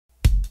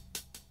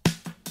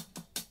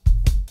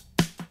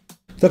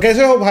तो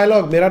कैसे हो भाई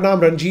लोग, मेरा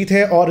नाम रंजीत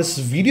है और इस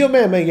वीडियो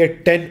में मैं ये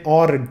 10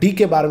 और डी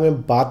के बारे में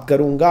बात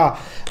करूंगा।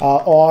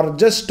 और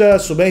जस्ट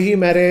सुबह ही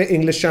मेरे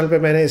इंग्लिश चैनल पे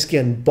मैंने इसकी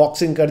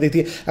अनबॉक्सिंग कर दी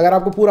थी। अगर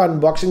आपको पूरा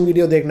अनबॉक्सिंग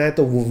वीडियो देखना है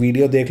तो वो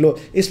वीडियो देख लो,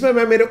 इसमें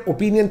मैं मेरे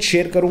ओपिनियन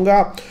शेयर करूंगा।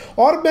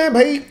 और मैं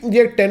भाई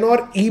ये 10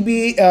 और ई भी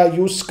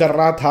यूज़ कर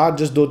रहा था,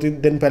 जिस 2-3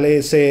 दिन पहले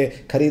इसे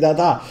खरीदा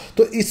था,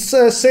 तो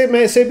इससे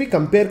मैं इसे भी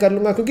कंपेयर कर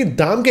लूँगा, क्योंकि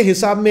दाम के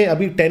हिसाब में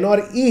अभी 10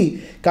 और ई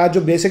का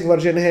जो बेसिक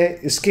वर्जन है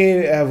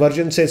इसके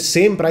वर्जन से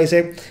सेम प्राइस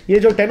है। ये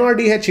जो 10 और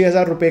डी है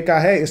 6,000 रुपये का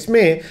है।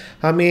 इसमें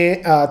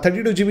हमें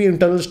 32 GB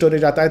इंटरनल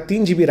स्टोरेज आता है,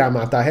 3 GB रैम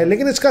आता है,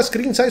 लेकिन इसका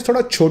स्क्रीन साइज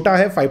थोड़ा छोटा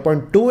है,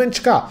 5.2 इंच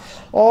का।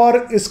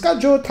 और इसका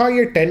जो था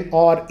ये 10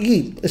 और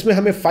ई, इसमें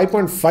हमें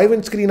 5.5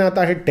 इंच स्क्रीन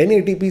आता है,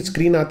 1080p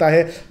स्क्रीन आता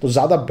है, तो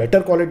ज़्यादा बेटर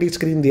क्वालिटी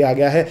स्क्रीन दिया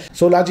गया है।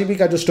 16 GB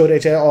का जो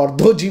स्टोरेज है और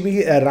 2 GB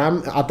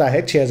रैम आता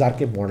है 6,000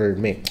 के मॉडल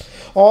में।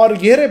 और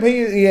ये रहे भाई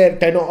ये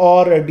 10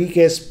 और डी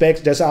के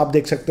स्पेक्स, जैसा आप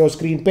देख सकते हो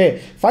स्क्रीन पे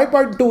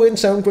 5.2 इंच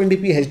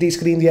 720p HD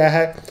स्क्रीन दिया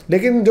है,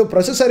 लेकिन जो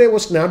प्रोसेसर है वो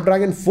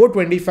स्नैपड्रैगन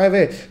 425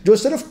 है, जो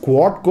सिर्फ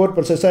क्वाड कोर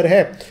प्रोसेसर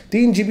है,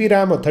 3 GB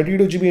रैम और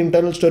 32 GB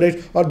इंटरनल स्टोरेज,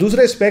 और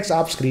दूसरे स्पेक्स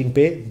आप स्क्रीन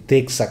पे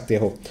देख सकते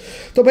हो।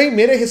 तो भाई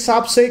मेरे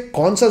हिसाब से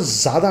कौन सा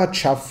ज़्यादा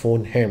अच्छा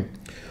फ़ोन है?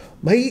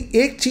 भाई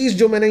एक चीज़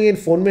जो मैंने ये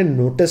फ़ोन में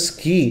नोटिस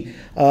की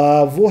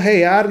वो है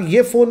यार,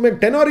 ये फ़ोन में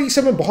 10 और ई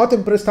से मैं बहुत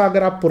इंप्रेस था।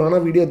 अगर आप पुराना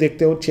वीडियो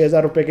देखते हो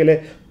 6,000 रुपये के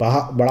लिए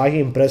बड़ा ही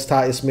इंप्रेस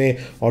था। इसमें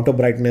ऑटो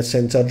ब्राइटनेस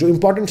सेंसर, जो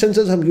इंपॉर्टेंट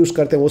सेंसर्स हम यूज़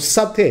करते हैं वो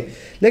सब थे।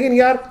 लेकिन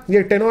यार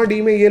ये 10 और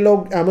डी में ये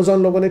लोग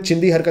अमेजोन लोगों ने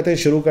चिंदी हरकतें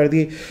शुरू कर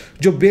दी।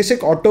 जो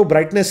बेसिक ऑटो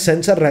ब्राइटनेस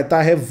सेंसर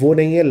रहता है वो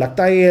नहीं है।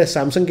 लगता है ये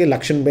सैमसंग के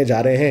लक्षण में जा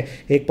रहे हैं,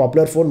 एक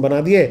पॉपुलर फ़ोन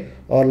बना दिए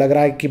और लग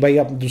रहा है कि भाई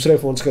आप दूसरे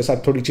फ़ोन्स के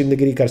साथ थोड़ी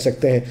चिंदगिरी कर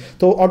सकते हैं।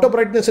 तो ऑटो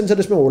ब्राइटनेस सेंसर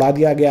इसमें उड़ा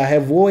दिया गया है,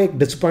 वो एक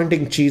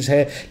डिसअपॉइंटिंग चीज़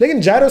है।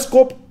 लेकिन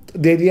जायरोस्कोप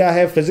दे दिया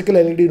है, फिजिकल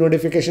एलईडी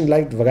नोटिफिकेशन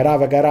लाइट वगैरह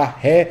वगैरह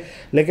है,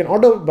 लेकिन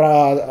ऑटो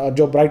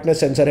जो ब्राइटनेस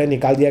सेंसर है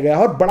निकाल दिया गया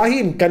है। और बड़ा ही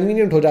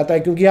इनकन्वीनियंट हो जाता है,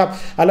 क्योंकि आप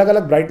अलग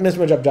अलग ब्राइटनेस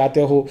में जब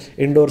जाते हो,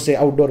 इंडोर से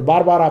आउटडोर,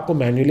 बार बार आपको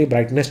मैन्युअली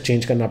ब्राइटनेस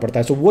चेंज करना पड़ता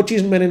है। सो वो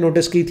चीज़ मैंने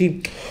नोटिस की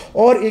थी।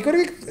 और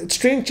एक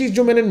स्ट्रेंज चीज़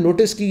जो मैंने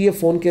नोटिस की, ये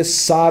फ़ोन के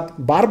साथ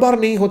बार बार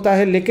नहीं होता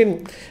है, लेकिन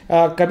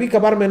कभी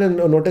कभार मैंने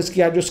नोटिस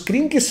किया, जो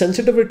स्क्रीन की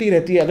सेंसिटिविटी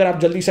रहती है, अगर आप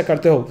जल्दी से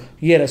करते हो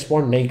ये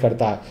रिस्पॉन्ड नहीं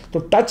करता है। तो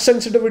टच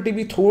सेंसिटिविटी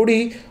भी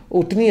थोड़ी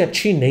उतनी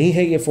अच्छी नहीं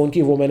है ये फ़ोन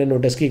की, वो मैंने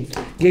नोटिस की।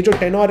 ये जो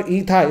 10 और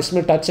ई था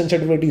इसमें टच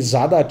सेंसिटिविटी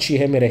ज़्यादा अच्छी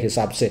है मेरे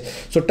हिसाब से।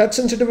 सो टच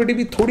सेंसिटिविटी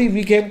भी थोड़ी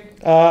वीक है।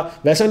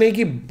 वैसा नहीं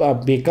कि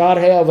बेकार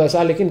है और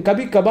वैसा, लेकिन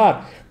कभी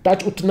कभार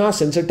टच उतना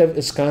सेंसिटिव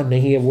इसका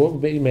नहीं है, वो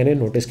भी मैंने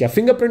नोटिस किया।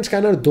 फिंगरप्रिंट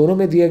स्कैनर दोनों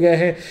में दिए गए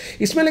हैं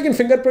इसमें, लेकिन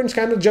फिंगरप्रिंट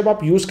स्कैनर जब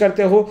आप यूज़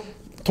करते हो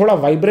थोड़ा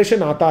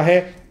वाइब्रेशन आता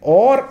है।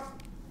 और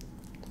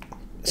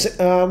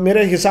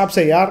मेरे हिसाब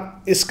से यार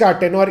इसका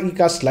 10 और ई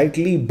का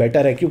स्लाइटली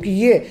बेटर है, क्योंकि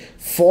ये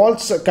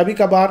फॉल्स कभी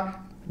कभार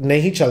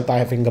नहीं चलता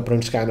है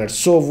फिंगरप्रिंट स्कैनर।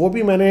 सो वो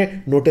भी मैंने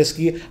नोटिस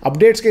की।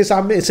 अपडेट्स के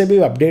हिसाब में इसे भी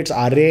अपडेट्स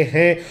आ रहे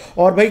हैं।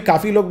 और भाई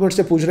काफ़ी लोग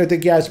मुझसे पूछ रहे थे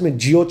क्या इसमें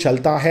जियो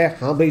चलता है?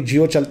 हाँ भाई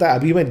जियो चलता है,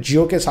 अभी मैं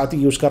जियो के साथ ही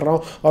यूज़ कर रहा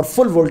हूँ और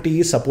फुल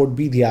वोल्टेज सपोर्ट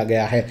भी दिया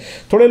गया है।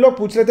 थोड़े लोग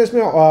पूछ रहे थे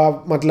इसमें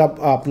मतलब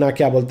अपना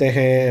क्या बोलते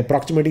हैं,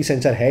 प्रॉक्सिमिटी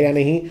सेंसर है या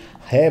नहीं?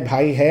 है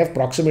भाई, है,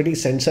 प्रॉक्सिमिटी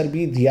सेंसर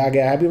भी दिया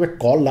गया है। अभी मैं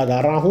कॉल लगा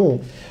रहा हूँ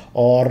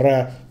और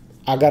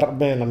अगर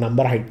मैं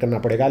नंबर हाइड करना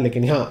पड़ेगा,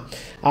 लेकिन हाँ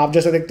आप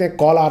जैसे देखते हैं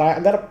कॉल आ रहा है,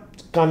 अगर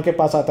कान के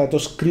पास आता है तो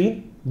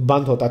स्क्रीन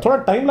बंद होता है, थोड़ा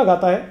टाइम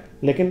लगाता है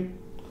लेकिन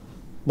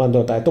बंद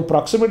होता है। तो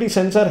प्रॉक्सिमिटी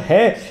सेंसर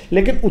है,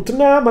 लेकिन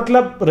उतना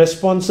मतलब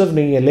रिस्पॉन्सिव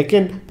नहीं है।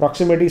 लेकिन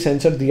प्रॉक्सिमिटी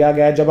सेंसर दिया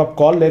गया है, जब आप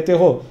कॉल लेते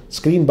हो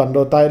स्क्रीन बंद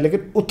होता है,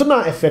 लेकिन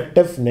उतना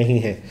इफेक्टिव नहीं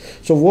है।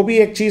 सो वो भी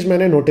एक चीज़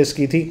मैंने नोटिस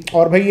की थी।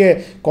 और भाई ये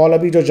कॉल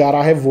अभी जो जा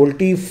रहा है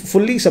वोल्टी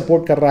फुल्ली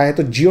सपोर्ट कर रहा है,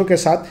 तो जियो के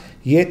साथ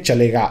ये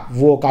चलेगा।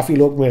 वो काफ़ी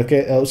लोग मेरे के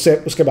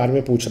उसके बारे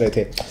में पूछ रहे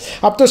थे।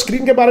 अब तो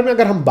स्क्रीन के बारे में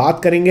अगर हम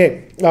बात करेंगे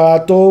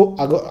तो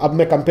अब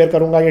मैं कंपेयर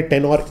करूंगा ये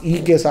 10 और ई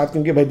के साथ,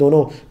 क्योंकि भाई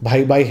दोनों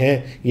भाई भाई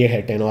हैं। ये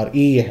है 10 और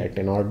ई, ये है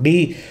 10 और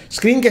डी।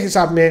 स्क्रीन के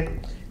हिसाब में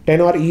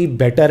 10 और ई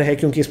बेटर है,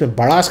 क्योंकि इसमें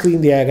बड़ा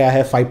स्क्रीन दिया गया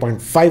है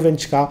 5.5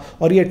 इंच का,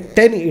 और ये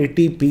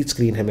 1080p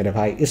स्क्रीन है मेरे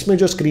भाई। इसमें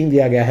जो स्क्रीन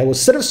दिया गया है वो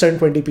सिर्फ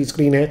 720p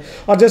स्क्रीन है।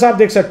 और जैसा आप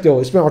देख सकते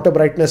हो इसमें ऑटो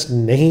ब्राइटनेस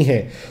नहीं है,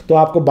 तो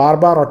आपको बार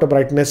बार ऑटो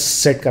ब्राइटनेस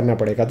सेट करना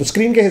पड़ेगा। तो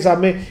स्क्रीन के हिसाब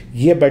में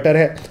ये बेटर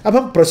है। अब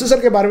हम प्रोसेसर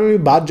के बारे में भी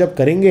बात जब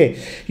करेंगे,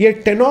 ये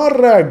 10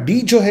 और डी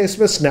जो है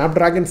इसमें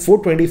स्नैपड्रैगन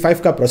 425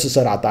 का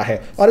प्रोसेसर आता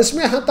है, और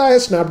इसमें आता है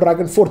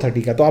स्नैपड्रैगन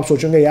 430 का। तो आप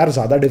सोचेंगे यार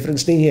ज़्यादा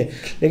डिफरेंस नहीं है,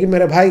 लेकिन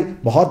मेरे भाई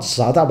बहुत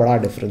ज़्यादा बड़ा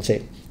डिफरेंस है,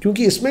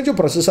 क्योंकि इसमें जो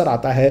प्रोसेसर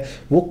आता है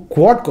वो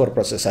क्वाड कोर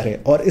प्रोसेसर है,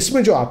 और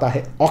इसमें जो आता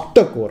है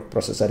ऑक्टा कोर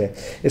प्रोसेसर है।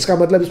 इसका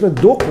मतलब इसमें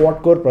 2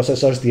 क्वाड कोर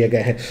प्रोसेसर्स दिए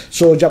गए हैं।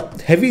 सो जब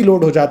हैवी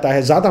लोड हो जाता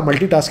है, ज़्यादा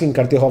मल्टीटास्किंग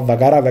करते हो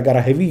वगैरह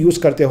वगैरह, हैवी यूज़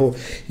करते हो,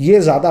 ये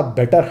ज़्यादा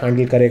बेटर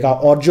हैंडल करेगा।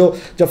 और जो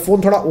जब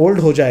फ़ोन थोड़ा ओल्ड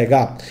हो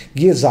जाएगा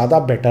ये ज़्यादा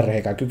बेटर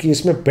रहेगा, क्योंकि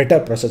इसमें बेटर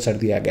प्रोसेसर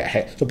दिया गया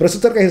है। तो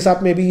प्रोसेसर के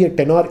हिसाब में भी ये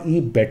 10 और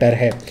ई बेटर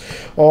है।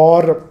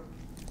 और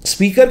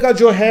स्पीकर का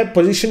जो है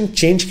पोजीशन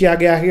चेंज किया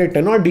गया है,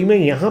 10 और डी में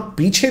यहाँ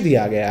पीछे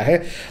दिया गया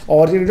है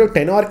और ये जो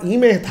 10 और ई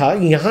में था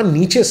यहाँ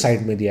नीचे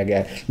साइड में दिया गया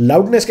है।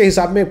 लाउडनेस के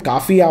हिसाब में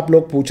काफ़ी आप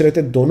लोग पूछ रहे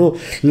थे, दोनों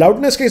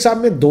लाउडनेस के हिसाब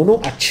में दोनों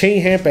अच्छे ही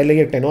हैं। पहले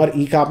ये 10 और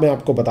ई का मैं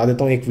आपको बता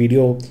देता हूँ, एक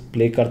वीडियो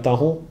प्ले करता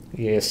हूँ।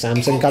 ये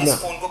सैमसंग का मैं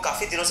फोन को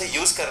काफी दिनों से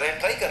यूज कर रहे हैं,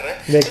 ट्राई कर रहे हैं।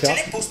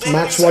 देखा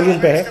मैक्स वॉल्यूम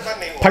पे है,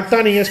 फटता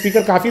नहीं है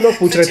स्पीकर। काफ़ी लोग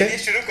पूछ रहे थे।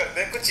 शुरू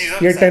करते हैं कुछ चीजों।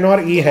 ये 10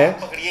 और ई है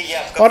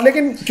और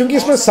लेकिन क्योंकि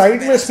इसमें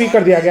साइड में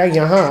स्पीकर दिया गया है,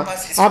 यहाँ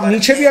आप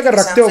नीचे भी अगर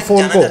रखते हो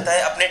फोन को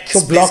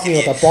तो ब्लॉक नहीं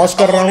होता। पॉज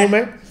कर रहा हूँ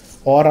मैं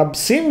और अब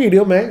सेम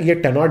वीडियो में ये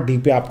 10 और डी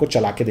पे आपको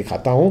चला के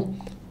दिखाता हूँ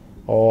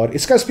और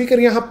इसका स्पीकर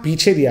यहाँ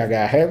पीछे दिया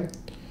गया है।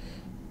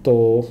 तो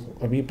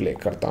अभी प्ले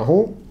करता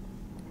हूँ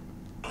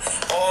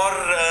और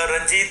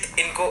रंजीत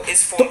इनको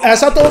इस तो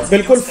ऐसा तो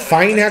बिल्कुल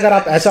फाइन है अगर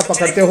आप ऐसा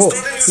पकड़ते हो,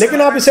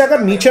 लेकिन आप इसे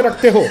अगर नीचे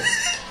रखते हो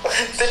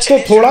तो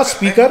थोड़ा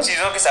स्पीकर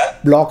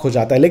ब्लॉक हो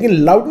जाता है। लेकिन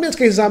लाउडनेस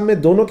के हिसाब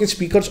में दोनों के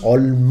स्पीकर्स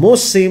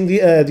ऑलमोस्ट सेम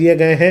दिए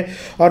गए हैं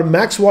और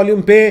मैक्स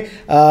वॉल्यूम पे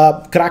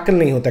क्रैकल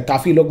नहीं होता है।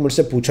 काफ़ी लोग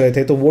मुझसे पूछ रहे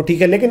थे तो वो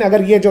ठीक है। लेकिन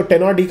अगर ये जो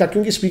 10 और डी का,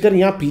 क्योंकि स्पीकर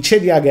यहाँ पीछे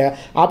दिया गया है,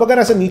 आप अगर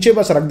ऐसे नीचे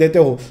बस रख देते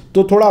हो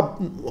तो थोड़ा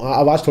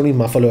आवाज़ थोड़ी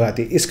मफल हो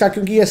जाती है। इसका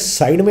क्योंकि ये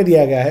साइड में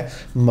दिया गया है,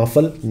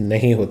 मफल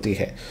नहीं होती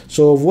है।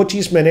 सो वो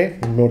चीज़ मैंने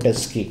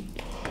नोटिस की।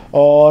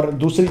 और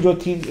दूसरी जो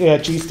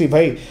चीज़ थी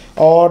भाई,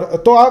 और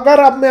तो अगर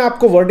अब मैं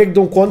आपको वर्डिक्ट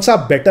दूं कौन सा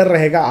बेटर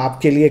रहेगा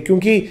आपके लिए,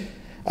 क्योंकि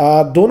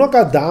दोनों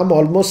का दाम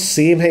ऑलमोस्ट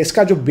सेम है।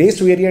 इसका जो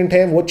बेस वेरिएंट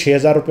है वो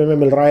 6,000 रुपये में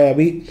मिल रहा है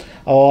अभी,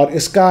 और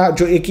इसका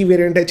जो एक ही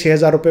वेरिएंट है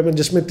 6,000 रुपये में,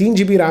 जिसमें 3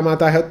 GB रैम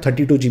आता है,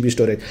 32 GB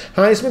स्टोरेज।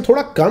 हाँ, इसमें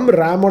थोड़ा कम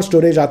रैम और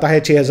स्टोरेज आता है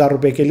 6,000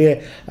 रुपये के लिए,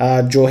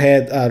 जो है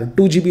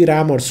 2 GB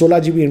रैम और 16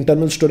 GB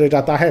इंटरनल स्टोरेज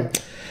आता है।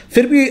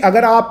 फिर भी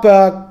अगर आप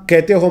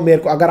कहते हो मेरे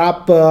को, अगर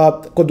आप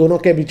को दोनों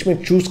के बीच में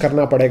चूज़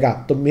करना पड़ेगा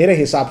तो मेरे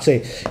हिसाब से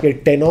ये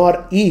 10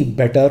 और ई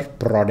बेटर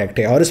प्रोडक्ट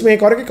है। और इसमें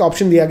एक और एक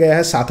ऑप्शन दिया गया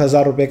है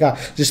 7,000 रुपये का,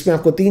 जिसमें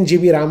आपको 3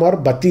 GB रैम और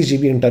 32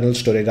 GB इंटरनल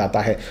स्टोरेज आता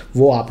है,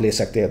 वो आप ले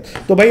सकते हैं।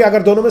 तो भाई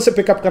अगर दोनों में से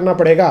पिकअप करना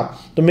पड़ेगा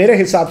तो मेरे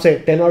हिसाब से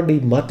 10 और डी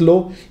मत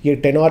लो, ये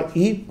 10 और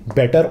ई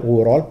बेटर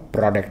ओवरऑल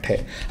प्रोडक्ट है।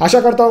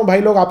 आशा करता हूँ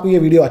भाई लोग आपको ये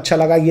वीडियो अच्छा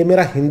लगा। ये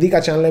मेरा हिंदी का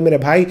चैनल है मेरे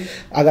भाई,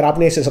 अगर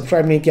आपने इसे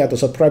सब्सक्राइब नहीं किया तो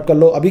सब्सक्राइब कर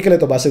लो। अभी के लिए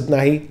तो बस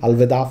इतना ही,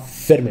 अलविदा,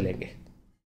 फिर मिलेंगे।